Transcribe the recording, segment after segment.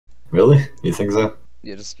Really? You think so?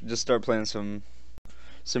 Yeah, just start playing some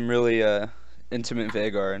really intimate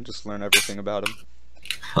Veigar and just learn everything about him.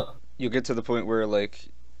 You'll get to the point where like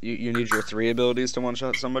you need your 3 abilities to one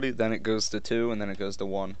shot somebody, then it goes to 2, and then it goes to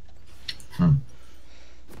 1. Hmm.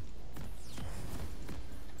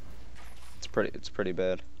 It's pretty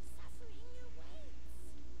bad.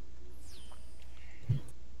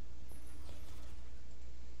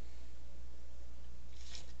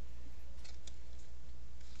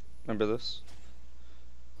 Remember this?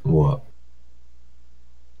 What?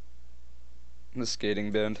 The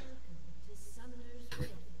skating band.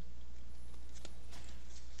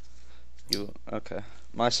 You okay?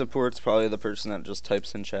 My support's probably the person that just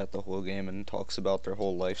types in chat the whole game and talks about their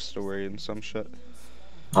whole life story and some shit.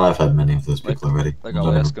 I've had many of those Like people already. like I I'll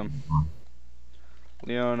don't ask even. them,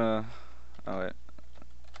 Leona, oh wait,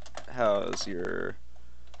 how's your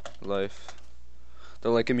life?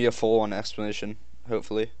 They'll like give me a full on explanation.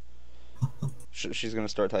 Hopefully, she's gonna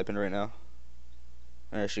start typing right now.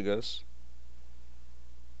 There she goes.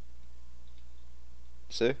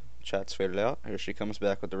 See, chat's faded out. Here she comes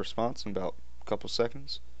back with the response in about a couple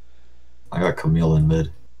seconds. I got Camille in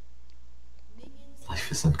mid.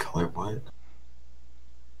 Life is in color. What?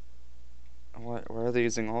 What? Why are they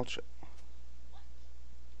using ultra?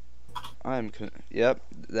 Yep.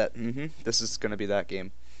 That. This is gonna be that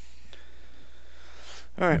game.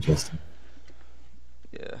 All right. Interesting.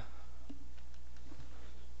 Yeah.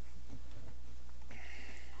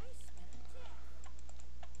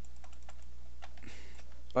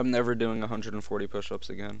 I'm never doing 140 push-ups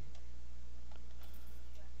again.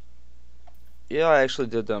 Yeah, I actually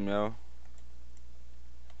did them, yo.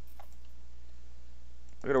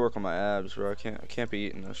 I gotta work on my abs, bro. I can't be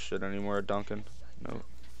eating this shit anymore, Duncan. No.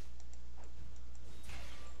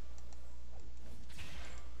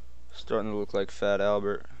 Starting to look like Fat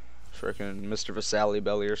Albert. Freaking Mr. Vasali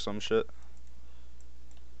belly or some shit.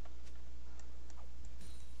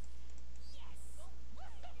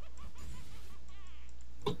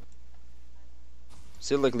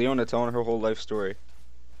 See, like Leona telling her whole life story.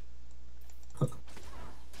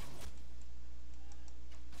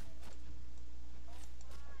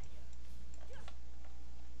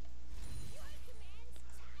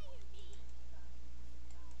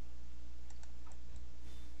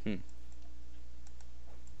 Hmm.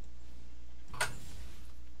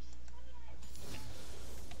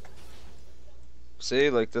 See,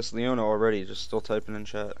 like this Leona already, just still typing in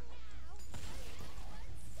chat.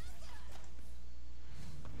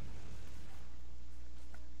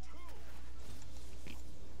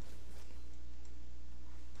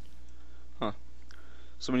 Huh.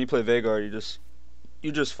 So when you play Veigar,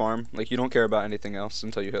 you just farm. Like you don't care about anything else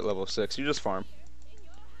until you hit level 6. You just farm.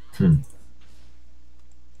 Hmm.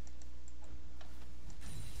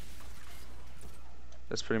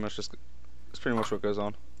 That's pretty much what goes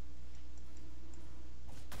on.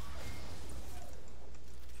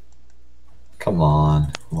 Come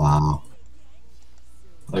on. Wow.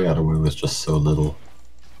 I got away with just so little.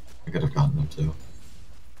 I could have gotten them too.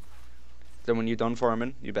 Then when you're done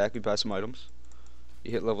farming, you buy some items.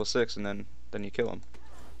 You hit level 6 and then you kill him.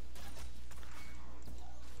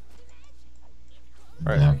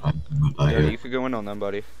 Alright. Yeah, I'm gonna die Leona, here. you could go in on them,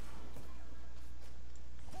 buddy.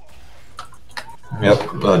 Yep,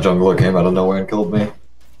 jungler came out of nowhere and killed me.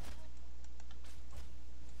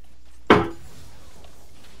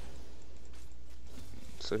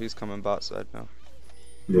 So he's coming bot side now.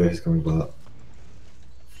 Yeah, he's coming back.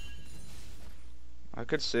 I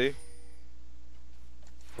could see.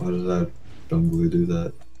 Why did that jungler do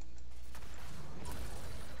that?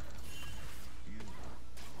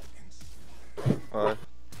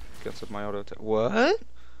 Gets up my auto attack. What?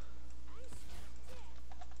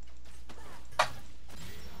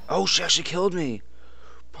 Oh shit, she killed me.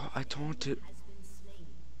 Bro, I taunted.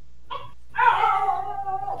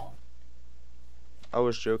 I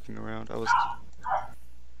was joking around.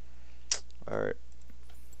 Alright.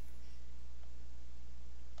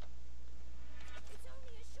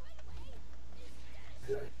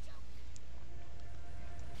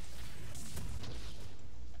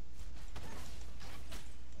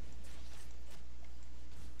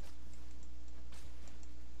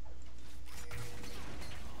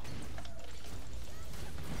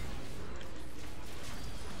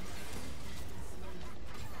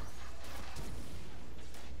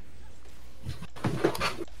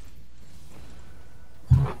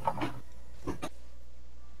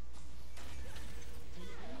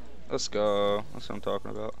 Let's go. That's what I'm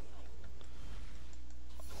talking about.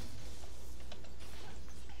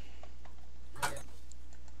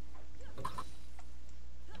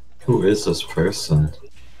 Who is this person?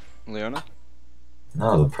 Leona?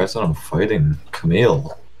 No, the person I'm fighting,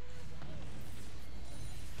 Camille.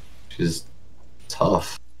 She's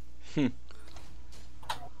tough. Hmm.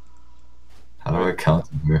 How do I Wait,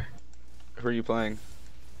 counter her? who are you playing?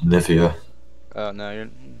 Nivea. Oh, no,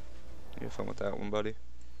 you're fun with that one, buddy.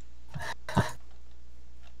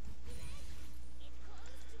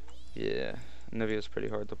 Yeah, Nivea's pretty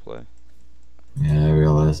hard to play. Yeah, I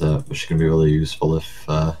realize that, but she can be really useful if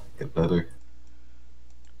get better.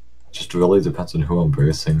 Just really depends on who I'm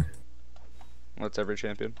versing. What's every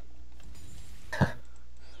champion?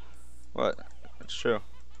 What? It's true.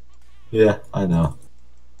 Yeah, I know.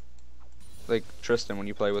 Like Tristan, when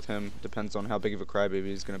you play with him, depends on how big of a crybaby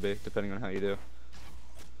he's gonna be, depending on how you do.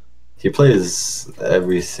 He plays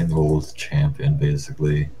every single champion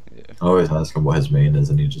basically. Yeah. I always ask him what his main is,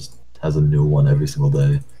 and he just has a new one every single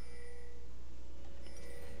day.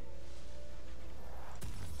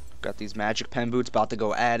 Got these magic pen boots about to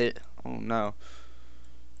go at it. Oh no.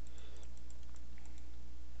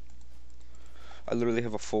 I literally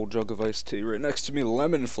have a full jug of iced tea right next to me,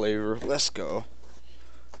 lemon flavor. Let's go.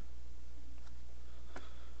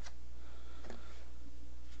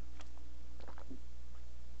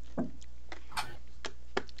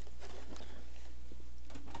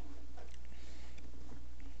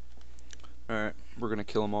 Alright, we're gonna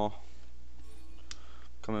kill them all.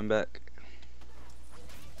 Coming back.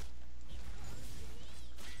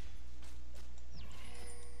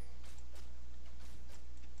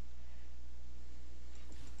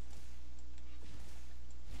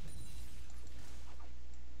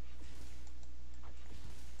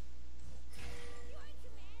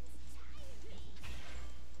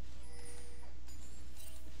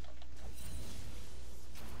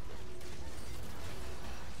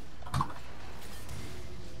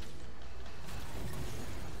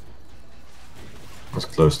 I was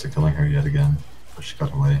close to killing her yet again, but she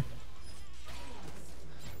got away.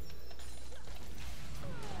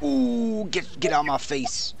 Ooh, get out of my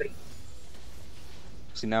face.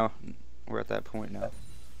 See, now we're at that point now.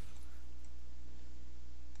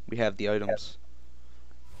 We have the items.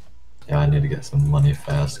 Yeah, I need to get some money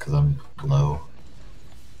fast because I'm low.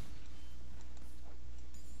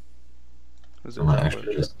 Who's I their might jungler?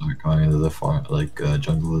 actually just start going into the farm, like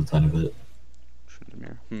jungle a tiny bit.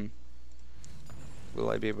 Tryndamere. Will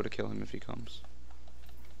I be able to kill him if he comes?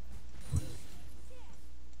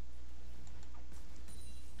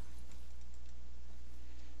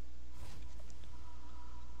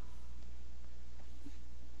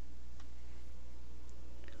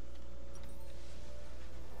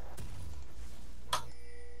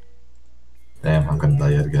 Damn, I'm gonna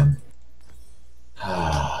die yet again.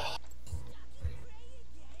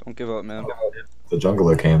 Don't give up, man. The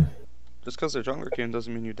jungler came. Just because their jungler came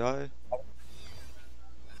doesn't mean you die.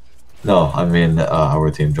 No, I mean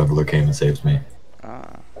our team jungler came and saved me.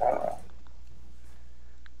 Ah.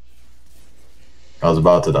 I was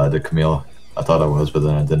about to die to Camille. I thought I was, but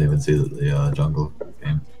then I didn't even see that the jungle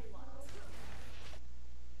came.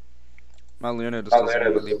 My Leona just doesn't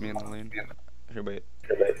want to leave me in the lane. Here, wait.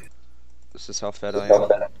 This is how fed I am.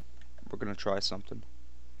 We're gonna try something.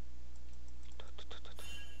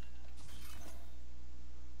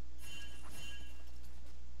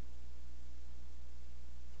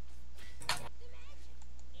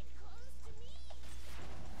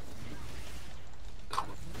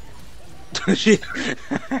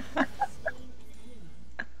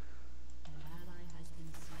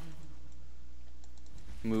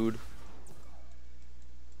 Mood.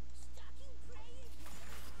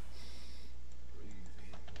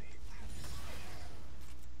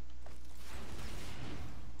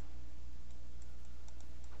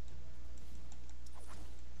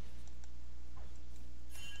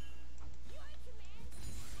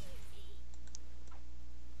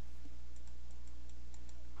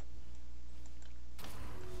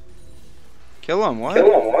 Kill him, what? Kill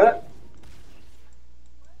him, what?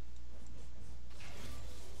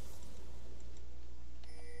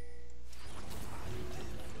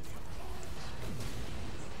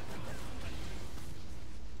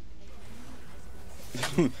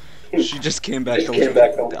 She just came back to Came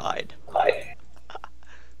back life. to Died. Hi.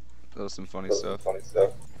 That was some funny That's stuff. funny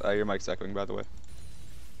stuff. Your mic's echoing, by the way.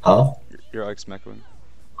 Huh? Your mic's echoing.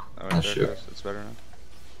 Oh, Oh, there sure. it goes. It's better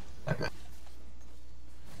now. Okay.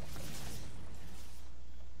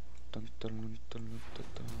 Dun, dun, dun, dun, dun,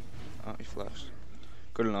 dun. Oh, he flashed.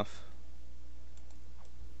 Good enough.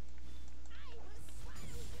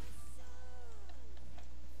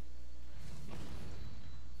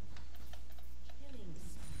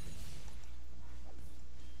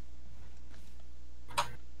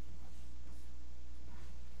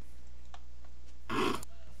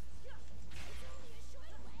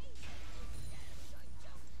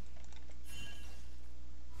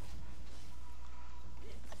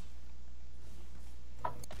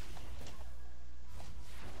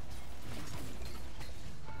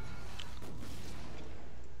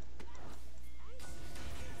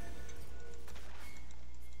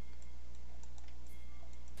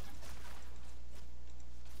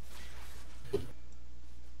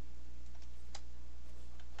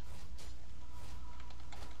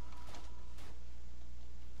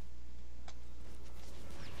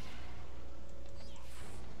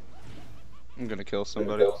 gonna kill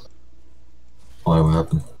somebody. Why, what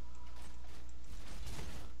happened?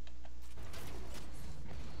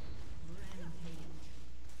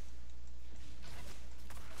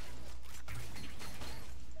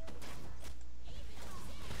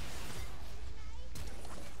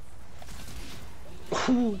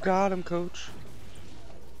 Ooh, got him, coach.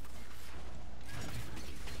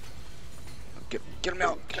 Get him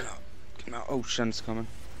out. Get him out. Get him out. Oh, Shen's coming.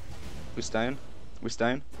 We staying? We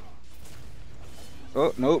staying?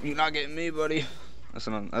 Oh, nope, you're not getting me, buddy. That's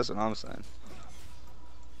what I'm saying.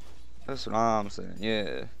 That's what I'm saying,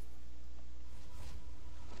 yeah.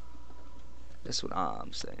 That's what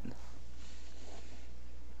I'm saying.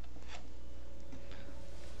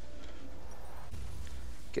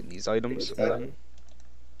 Getting these items.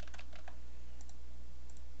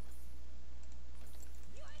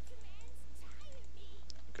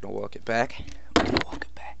 Gonna walk it back. I'm gonna walk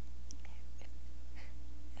it back.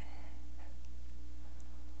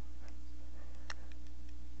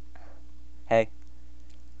 Hey.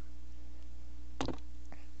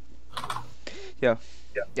 Yeah.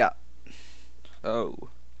 Yeah. Oh.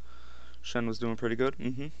 Shen was doing pretty good.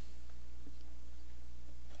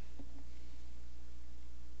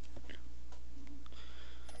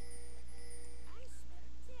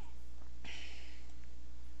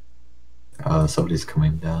 Somebody's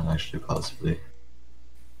coming down, actually, possibly.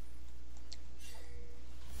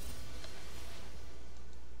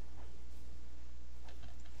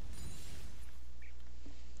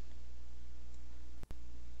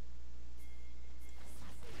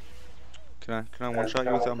 Can I one shot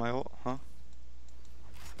you without my ult? Huh?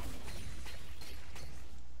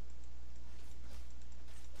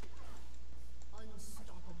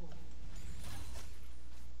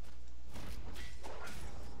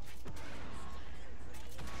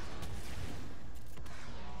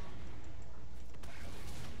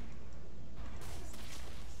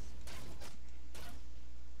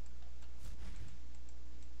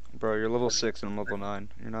 Bro, you're level 6 and I'm level 9.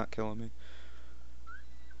 You're not killing me.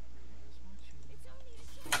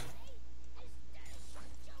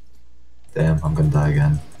 Damn, I'm gonna die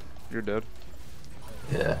again. You're dead.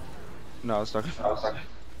 Yeah. No, I was talking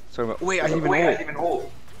about. Wait, I didn't even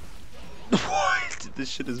ult. What? This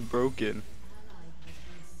shit is broken.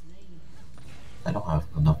 I don't have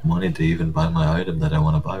enough money to even buy my item that I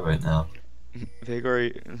want to buy right now.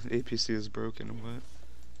 Veigar APC is broken. What?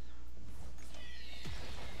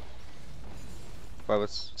 Why?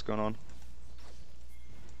 What's going on?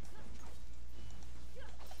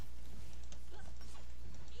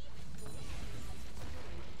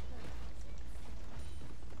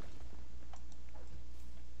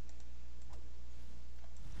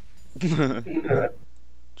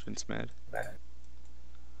 Jin's mad.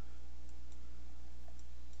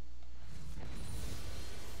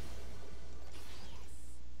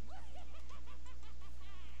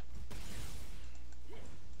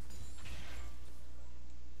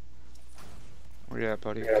 Where you at,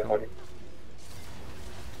 buddy? Oh,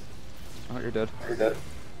 you're dead.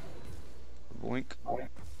 Boink.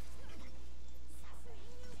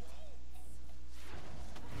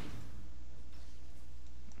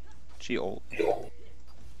 She ult. I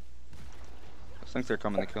think they're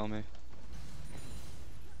coming to kill me.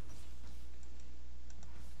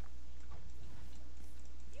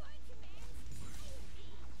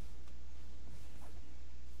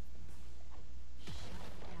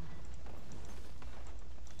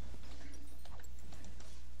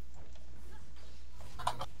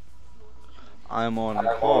 I'm on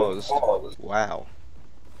paused. Wow.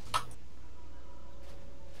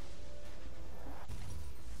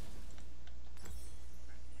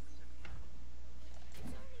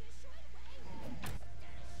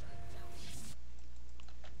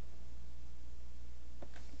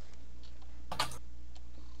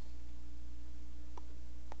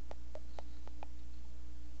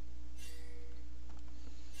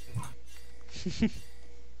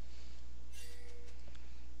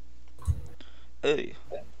 Hey.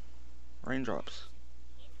 Raindrops.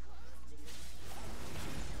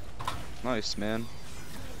 Nice, man.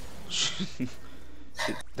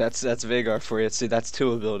 that's Veigar for you. See, that's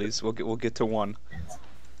 2 abilities. We'll get to 1.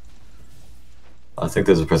 I think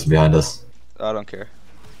there's a person behind us. I don't care.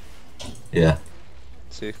 Yeah.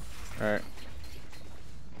 See. All right.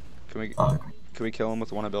 Can we kill him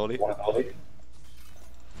with 1 ability?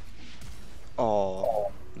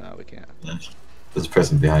 Oh, no, we can't. There's a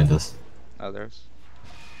person behind us. Oh, there's.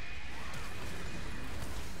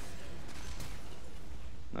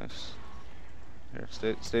 Nice. Here,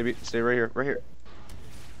 stay right here, right here.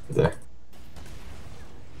 There.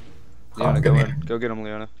 Leona, go in. Go get him,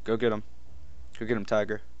 Leona. Go get him. Go get him,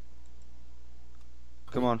 Tiger.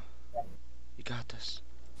 Come on. You got this.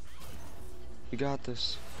 You got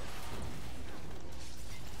this.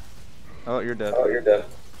 Oh, you're dead.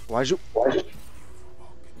 Why'd you?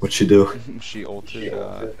 What'd she do? She ulted.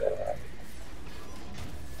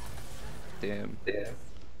 Damn.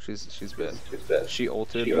 She's bad. She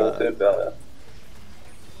ulted the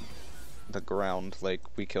ground. Like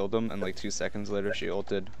we killed him, and like 2 seconds later she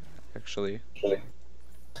ulted. Actually.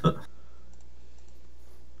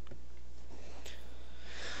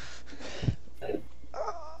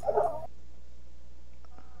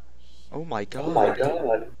 Oh my god.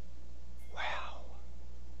 Wow.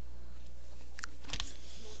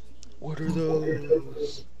 What are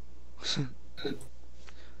those?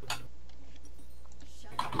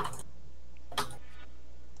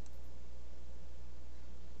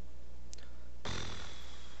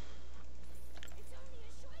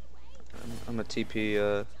 I'm a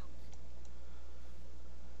TP,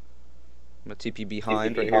 I'm a TP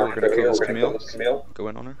behind right here. We're gonna kill this Camille. Go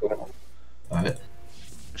in on her. Alright.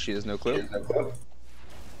 She has no clue.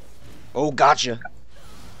 Oh, gotcha!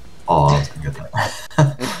 Oh, I was gonna get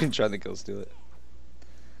that. Trying to kill steal it.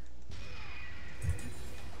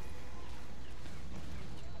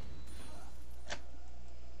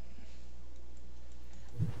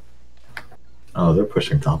 Oh, they're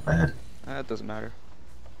pushing top bad. It doesn't matter.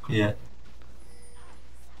 Yeah.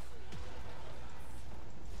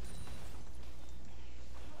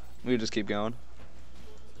 We just keep going.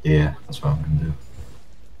 Yeah, that's what I'm gonna do.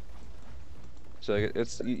 So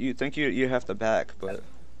it's you think you have to back, but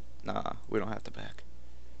nah, we don't have to back.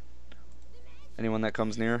 Anyone that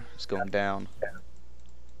comes near is going down.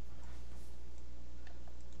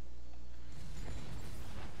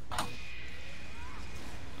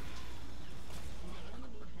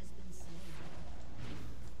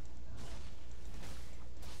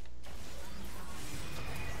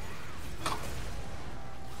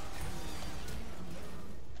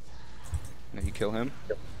 Now you kill him.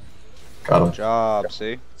 Got him. Good job.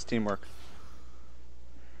 See, it's teamwork.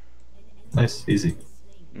 Nice, easy.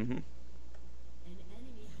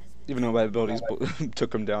 Even though my abilities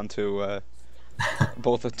took him down to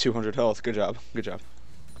both at 200 health. Good job. Good job.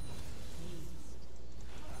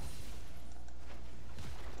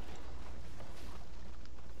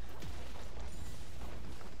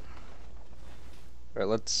 All right,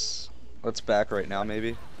 let's back right now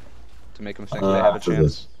maybe to make them think they have a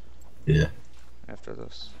chance. Yeah. After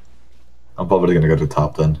this. I'm probably gonna go to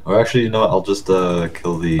top then. Or actually, you know what? I'll just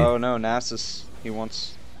kill the. Oh no, Nasus. He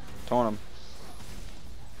wants Tonum.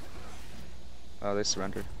 Oh, they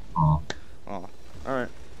surrendered. Oh. Oh, all right.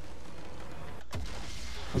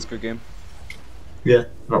 That's a good game. Yeah,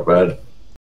 not bad.